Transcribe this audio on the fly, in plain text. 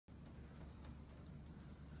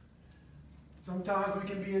Sometimes we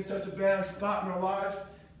can be in such a bad spot in our lives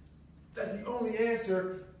that the only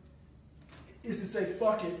answer is to say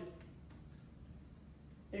fuck it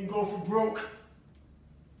and go for broke.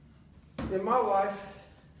 In my life,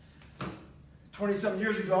 20-something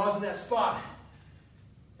years ago, I was in that spot.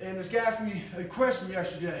 And this guy asked me a question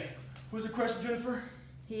yesterday. What was the question, Jennifer?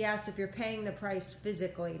 He asked if you're paying the price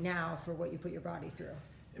physically now for what you put your body through.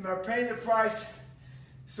 Am I paying the price?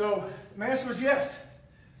 So my answer was yes,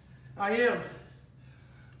 I am.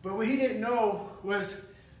 But what he didn't know was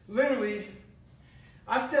literally,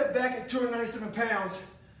 I stepped back at 297 pounds,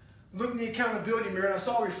 looked in the accountability mirror, and I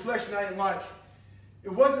saw a reflection I didn't like.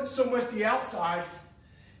 It wasn't so much the outside,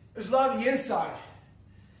 it was a lot of the inside.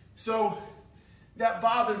 So that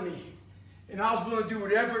bothered me. And I was willing to do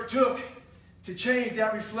whatever it took to change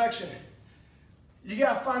that reflection. You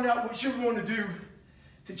gotta find out what you're willing to do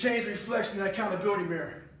to change the reflection in that accountability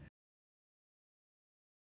mirror.